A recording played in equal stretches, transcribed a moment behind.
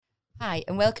Hi,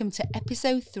 and welcome to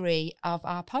episode 3 of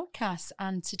our podcast.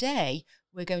 And today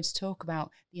we're going to talk about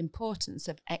the importance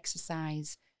of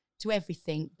exercise to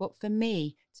everything, but for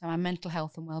me, to our mental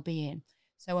health and well-being.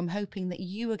 So I'm hoping that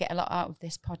you will get a lot out of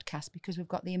this podcast because we've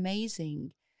got the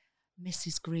amazing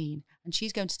Mrs. Green, and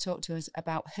she's going to talk to us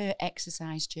about her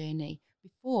exercise journey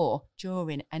before,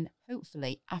 during, and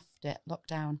hopefully after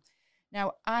lockdown.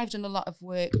 Now, I've done a lot of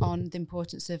work on the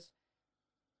importance of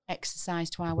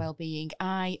exercise to our well-being.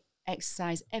 I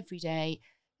exercise every day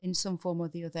in some form or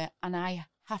the other, and I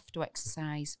have to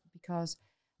exercise because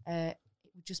it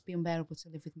would just be unbearable to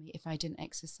live with me if I didn't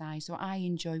exercise. So I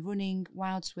enjoy running,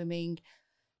 wild swimming,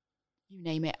 you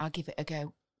name it, I'll give it a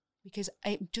go, because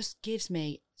it just gives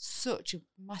me such a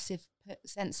massive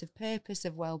sense of purpose,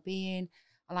 of well-being.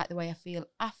 I like the way I feel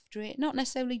after it, not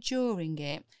necessarily during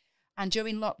it. And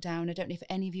during lockdown, I don't know if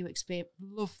any of you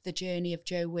love the journey of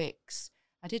Joe Wicks.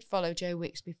 I did follow Joe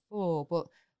Wicks before, but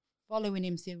following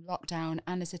him through lockdown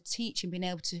and as a teacher, being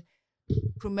able to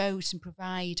promote and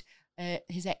provide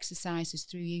his exercises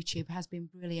through YouTube has been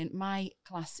brilliant. My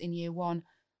class in year 1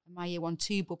 and my year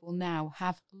 1-2 bubble now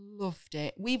have loved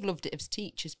it. We've loved it as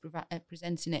teachers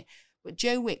presenting it. But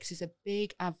Joe Wicks is a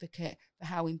big advocate for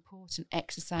how important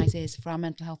exercise is for our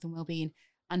mental health and well-being,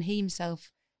 and he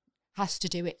himself has to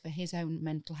do it for his own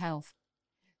mental health.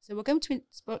 So we're going to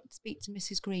speak to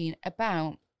Mrs. Green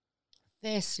about,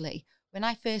 firstly, when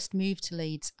I first moved to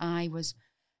Leeds, I was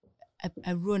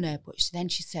a runner, but then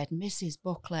she said, Mrs.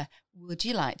 Buckler, would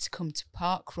you like to come to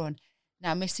Park Run?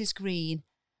 Now, Mrs. Green,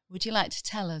 would you like to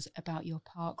tell us about your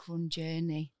Park Run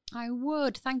journey? I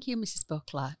would. Thank you, Mrs.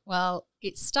 Buckler. Well,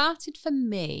 it started for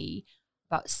me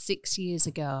about 6 years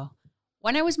ago.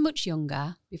 When I was much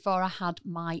younger, before I had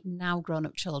my now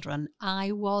grown-up children,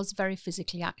 I was very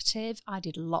physically active. I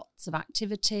did lots of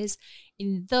activities.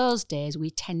 In those days,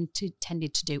 we tended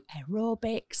to do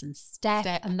aerobics and step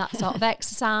and that sort of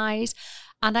exercise.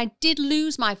 And I did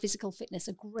lose my physical fitness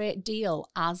a great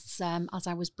deal as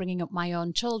I was bringing up my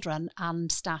own children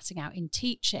and starting out in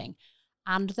teaching.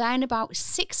 And then about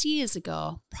 6 years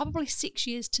ago, probably 6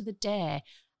 years to the day,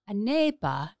 a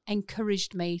neighbour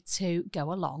encouraged me to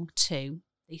go along to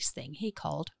this thing he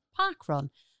called Park Run.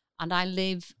 And I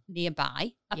live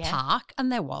nearby a park, and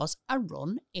there was a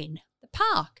run in the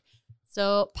park.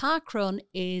 So Park Run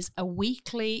is a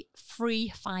weekly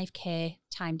free 5K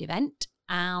timed event,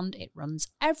 and it runs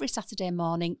every Saturday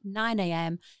morning, 9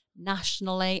 a.m,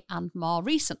 nationally and more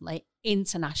recently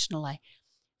internationally.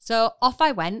 So off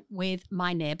I went with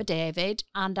my neighbour David,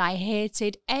 and I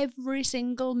hated every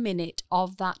single minute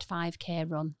of that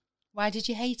 5K run. Why did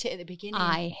you hate it at the beginning?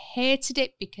 I hated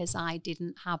it because I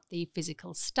didn't have the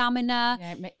physical stamina.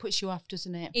 Yeah, it puts you off,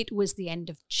 doesn't it? It was the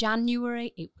end of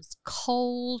January, it was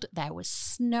cold, there was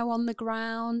snow on the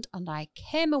ground, and I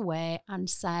came away and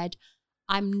said,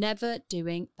 I'm never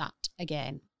doing that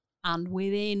again. And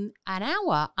within an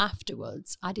hour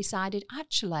afterwards, I decided,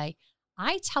 actually,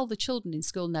 I tell the children in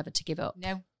school never to give up.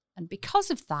 No. And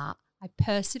because of that, I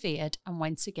persevered and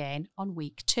went again on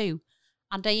week 2.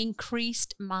 And I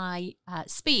increased my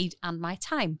speed and my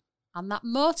time. And that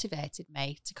motivated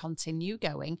me to continue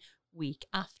going week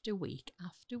after week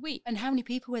after week. And how many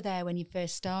people were there when you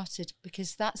first started?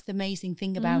 Because that's the amazing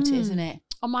thing about it, isn't it?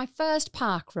 On my first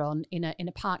park run in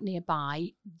a park nearby,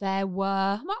 there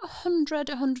were about 100,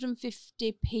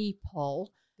 150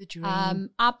 people. The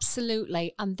dream.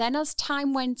 Absolutely. And then as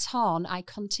time went on, I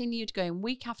continued going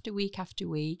week after week after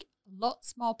week.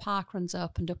 Lots more park runs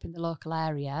opened up in the local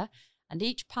area, and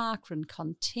each park run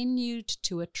continued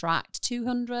to attract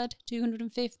 200,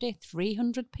 250,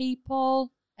 300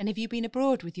 people. And have you been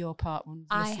abroad with your park runs,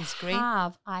 Mrs. Green?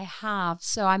 I have.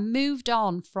 So I moved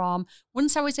on from,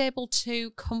 once I was able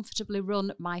to comfortably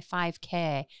run my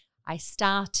 5K, I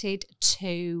started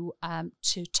to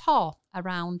tour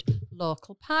around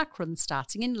local park runs,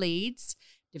 starting in Leeds,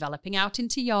 developing out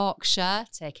into Yorkshire,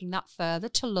 taking that further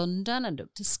to London and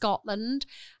up to Scotland,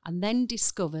 and then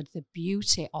discovered the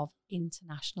beauty of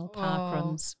international park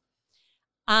runs.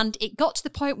 And it got to the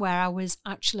point where I was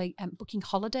actually booking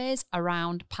holidays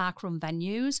around park run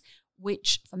venues,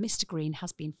 which for Mr. Green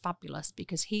has been fabulous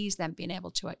because he's then been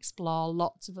able to explore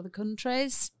lots of other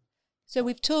countries. So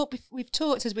we've talked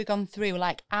as we've gone through,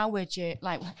 like our journey,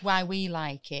 like why we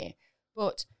like it,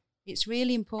 but it's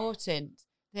really important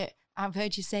that I've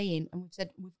heard you saying, and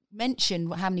we've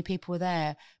mentioned how many people were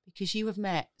there, because you have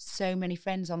met so many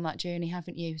friends on that journey,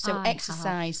 haven't you? So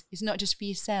exercise is not just for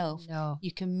yourself. No.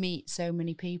 You can meet so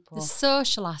many people. The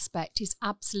social aspect is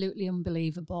absolutely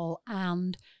unbelievable,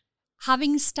 and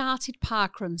Having started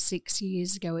parkrun 6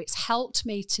 years ago, it's helped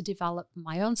me to develop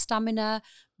my own stamina,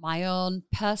 my own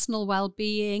personal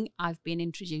well-being. I've been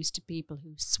introduced to people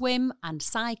who swim and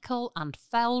cycle and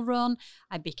fell run.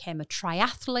 I became a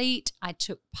triathlete. I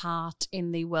took part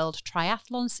in the World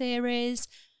Triathlon Series,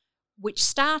 which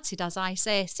started, as I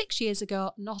say, 6 years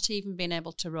ago, not even being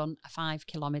able to run a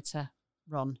 5-kilometre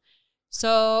run.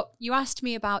 So you asked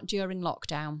me about during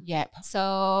lockdown. Yep.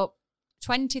 So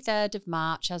 23rd of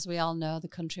March, as we all know, the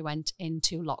country went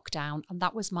into lockdown, and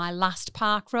that was my last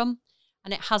park run.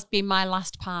 And it has been my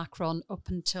last park run up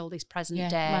until this present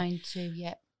day. Mine too,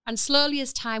 yep. And slowly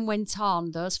as time went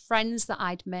on, those friends that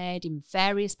I'd made in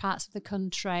various parts of the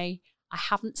country, I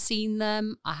haven't seen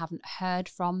them, I haven't heard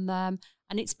from them,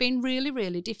 and it's been really,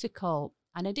 really difficult.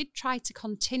 And I did try to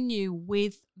continue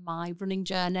with my running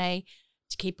journey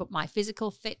to keep up my physical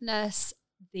fitness.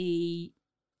 The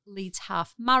Leeds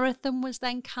Half Marathon was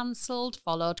then cancelled,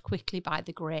 followed quickly by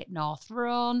the Great North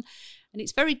Run. And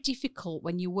it's very difficult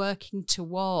when you're working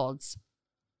towards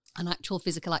an actual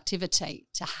physical activity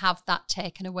to have that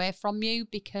taken away from you,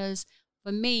 because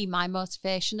for me, my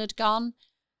motivation had gone.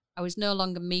 I was no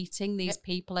longer meeting these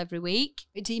people every week.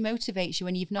 It demotivates you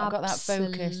when you've not got that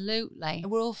focus. Absolutely.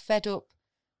 We're all fed up.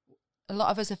 A lot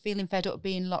of us are feeling fed up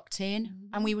being locked in. Mm-hmm.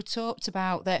 And we were talked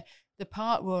about that the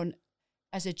park run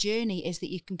as a journey is that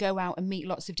you can go out and meet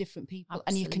lots of different people.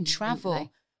 Absolutely. And you can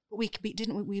travel. But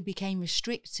we became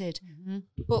restricted. Mm-hmm.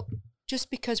 But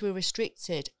just because we're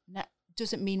restricted, that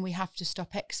doesn't mean we have to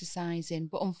stop exercising.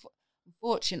 But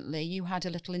unfortunately, you had a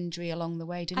little injury along the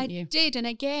way, didn't you? I did. And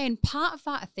again, part of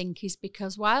that, I think, is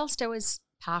because whilst I was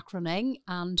park running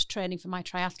and training for my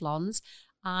triathlons,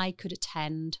 I could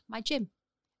attend my gym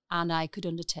and I could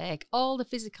undertake all the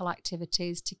physical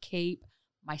activities to keep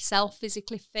myself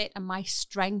physically fit and my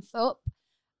strength up.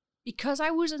 Because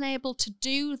I wasn't able to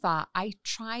do that, I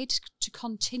tried to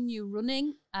continue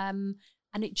running, and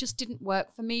it just didn't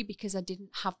work for me because I didn't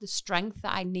have the strength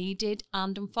that I needed.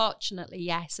 And unfortunately,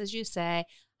 yes, as you say,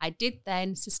 I did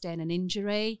then sustain an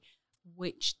injury,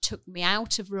 which took me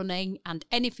out of running and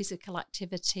any physical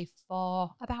activity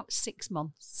for about 6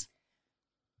 months.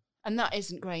 And that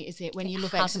isn't great, is it? When you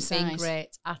love exercise. It hasn't been exercise.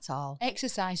 great at all.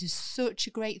 Exercise is such a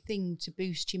great thing to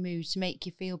boost your mood, to make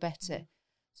you feel better.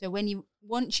 So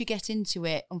once you get into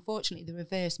it, unfortunately, the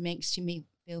reverse makes you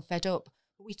feel fed up.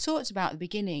 But we talked about at the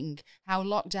beginning how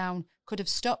lockdown could have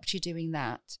stopped you doing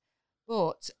that.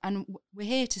 And we're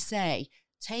here to say,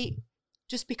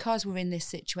 just because we're in this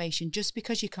situation, just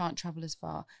because you can't travel as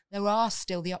far, there are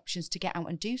still the options to get out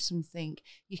and do something.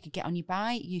 You could get on your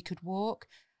bike, you could walk.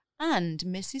 And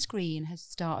Mrs. Green has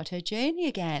started her journey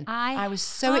again. I was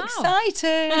so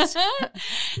excited.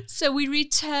 So we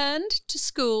returned to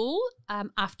school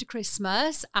after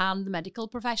Christmas, and the medical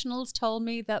professionals told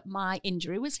me that my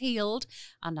injury was healed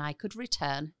and I could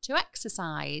return to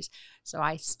exercise. So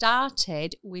I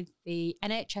started with the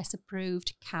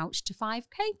NHS-approved Couch to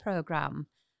 5K programme.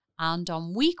 And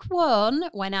on week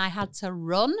 1, when I had to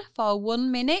run for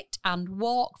 1 minute and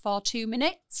walk for 2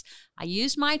 minutes, I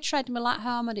used my treadmill at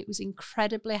home and it was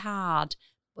incredibly hard.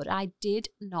 But I did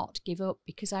not give up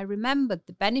because I remembered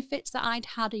the benefits that I'd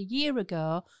had a year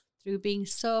ago through being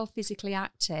so physically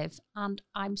active. And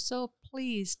I'm so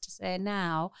pleased to say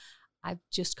now I've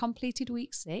just completed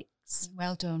week 6.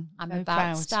 Well done. I'm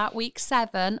about to start week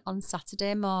 7 on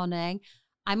Saturday morning.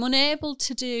 I'm unable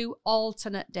to do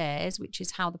alternate days, which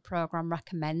is how the programme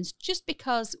recommends, just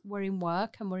because we're in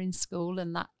work and we're in school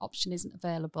and that option isn't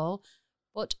available.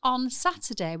 But on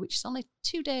Saturday, which is only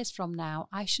 2 days from now,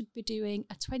 I should be doing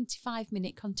a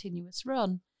 25-minute continuous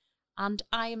run. And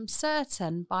I am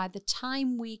certain by the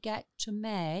time we get to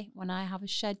May, when I have a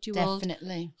scheduled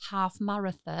half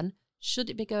marathon, should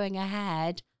it be going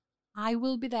ahead, I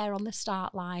will be there on the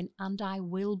start line and I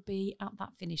will be at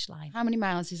that finish line. How many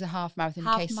miles is a half marathon?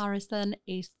 Half marathon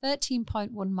is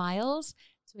 13.1 miles,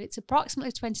 so it's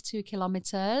approximately 22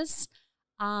 kilometres.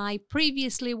 I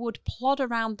previously would plod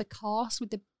around the course with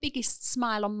the biggest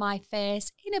smile on my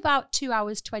face in about 2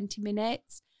 hours, 20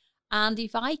 minutes. And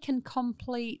if I can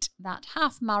complete that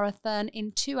half marathon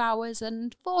in 2 hours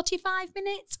and 45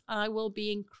 minutes, I will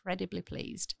be incredibly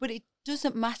pleased. But it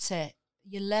doesn't matter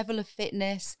your level of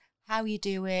fitness, how you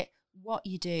do it, what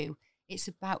you do. It's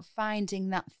about finding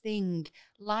that thing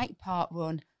like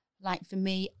parkrun. Like for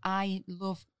me, I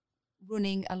love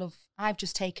running. I've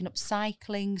just taken up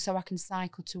cycling so I can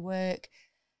cycle to work,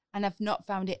 and I've not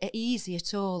found it easy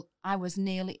at all. I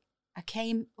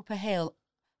came up a hill,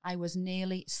 I was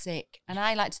nearly sick, and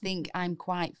I like to think I'm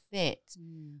quite fit,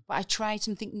 but I tried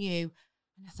something new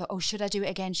and I thought, should I do it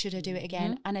again? Should I do it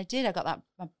again? And I did. I got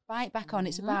my bike back on.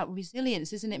 It's about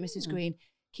resilience, isn't it, Mrs. Green?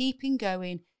 keeping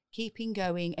going,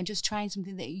 and just trying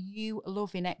something that you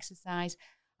love in exercise.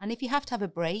 And if you have to have a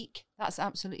break, that's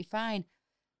absolutely fine.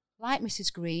 Like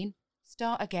Mrs. Green,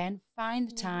 start again, find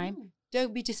the time.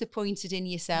 Don't be disappointed in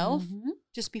yourself.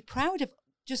 Just be proud of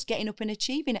just getting up and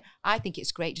achieving it. I think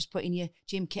it's great just putting your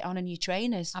gym kit on and your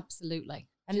trainers. Absolutely.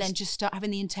 And then just start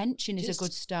having the intention is a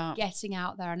good start. Getting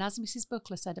out there. And as Mrs.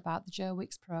 Buckler said about the Joe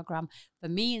Wicks programme, for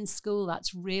me in school,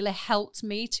 that's really helped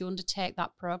me to undertake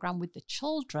that programme with the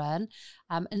children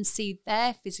and see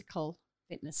their physical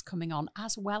fitness coming on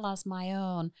as well as my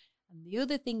own. And the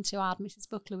other thing to add, Mrs.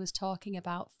 Buckler was talking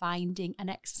about finding an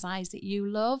exercise that you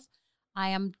love. I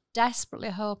am desperately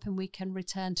hoping we can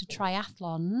return to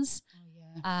triathlons.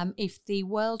 If the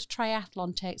World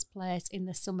Triathlon takes place in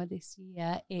the summer this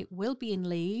year, it will be in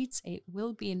Leeds. It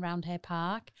will be in Roundhay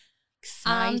Park.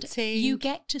 Exciting. And you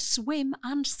get to swim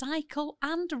and cycle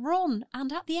and run.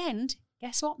 And at the end,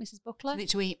 guess what, Mrs. Buckler? Something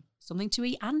to eat. Something to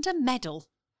eat and a medal.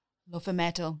 Love a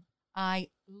medal. I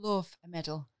love a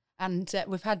medal. And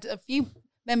we've had a few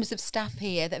members of staff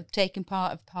here that have taken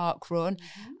part of Park Run,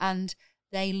 and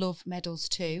they love medals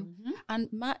too.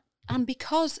 And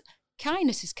because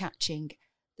kindness is catching,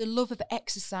 the love of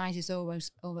exercise is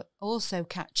also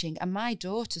catching. And my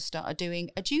daughter started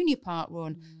doing a junior Park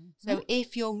Run. So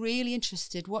if you're really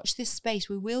interested, watch this space.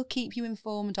 We will keep you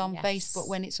informed on Facebook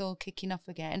when it's all kicking off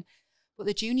again. But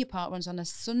the junior Park Run's on a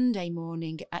Sunday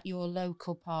morning at your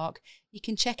local park. You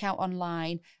can check out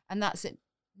online, and that's at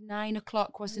 9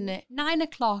 o'clock, wasn't it? 9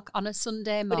 o'clock on a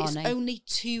Sunday morning. But it's only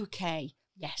 2K.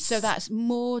 Yes. So that's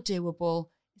more doable.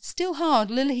 It's still hard.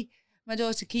 Lily, my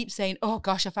daughter, keeps saying, oh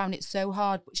gosh, I found it so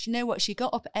hard. But you know what? She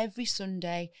got up every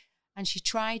Sunday and she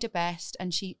tried her best,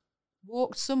 and she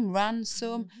walked some, ran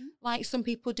some, like some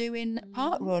people do in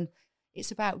Park Run.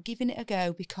 It's about giving it a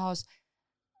go, because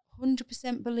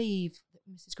 100% believe,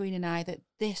 Mrs. Green and I, that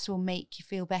this will make you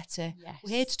feel better. Yes.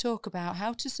 We're here to talk about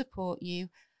how to support you,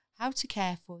 how to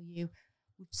care for you.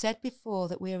 We've said before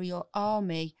that we're your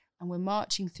army and we're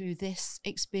marching through this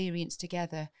experience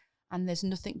together. And there's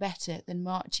nothing better than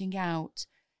marching out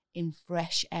in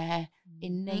fresh air,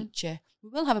 in nature. We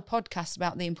will have a podcast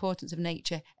about the importance of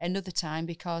nature another time,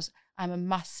 because I'm a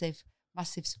massive,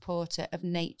 massive supporter of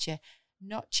nature.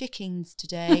 Not chickens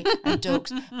today and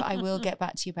ducks, but I will get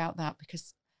back to you about that,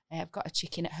 because I've got a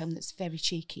chicken at home that's very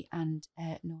cheeky and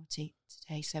naughty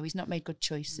today, so he's not made good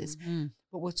choices.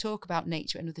 But we'll talk about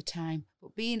nature another time.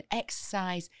 But being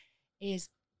exercise is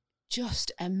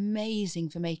just amazing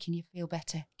for making you feel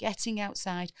better. Getting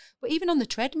outside, but even on the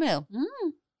treadmill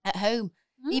at home,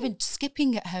 even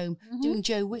skipping at home, doing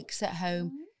Joe Wicks at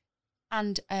home.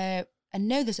 And I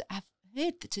know I've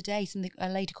heard that today a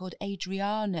lady called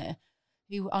Adriana,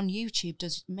 who on YouTube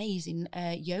does amazing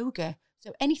yoga.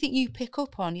 So anything you pick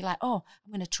up on, you're like, oh,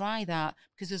 I'm going to try that,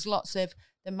 because there's lots of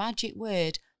the magic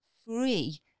word,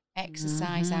 free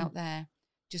exercise out there.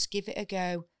 Just give it a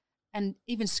go. And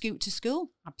even scoot to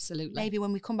school. Absolutely. Maybe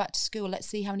when we come back to school, let's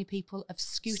see how many people have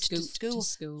scooted to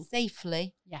school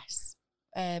safely. Yes.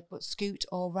 But scoot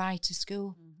or ride to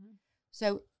school.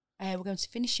 So we're going to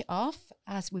finish it off,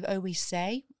 as we always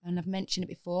say, and I've mentioned it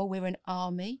before, we're an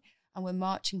army and we're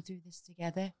marching through this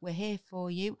together. We're here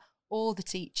for you. All the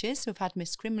teachers who've had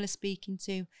Miss Crimler speaking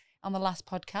to on the last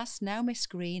podcast, now Miss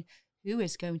Green, who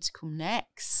is going to come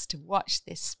next to watch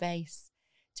this space.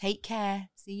 Take care.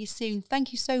 See you soon.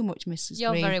 Thank you so much, Mrs. Green.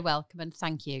 You're very welcome, and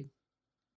thank you.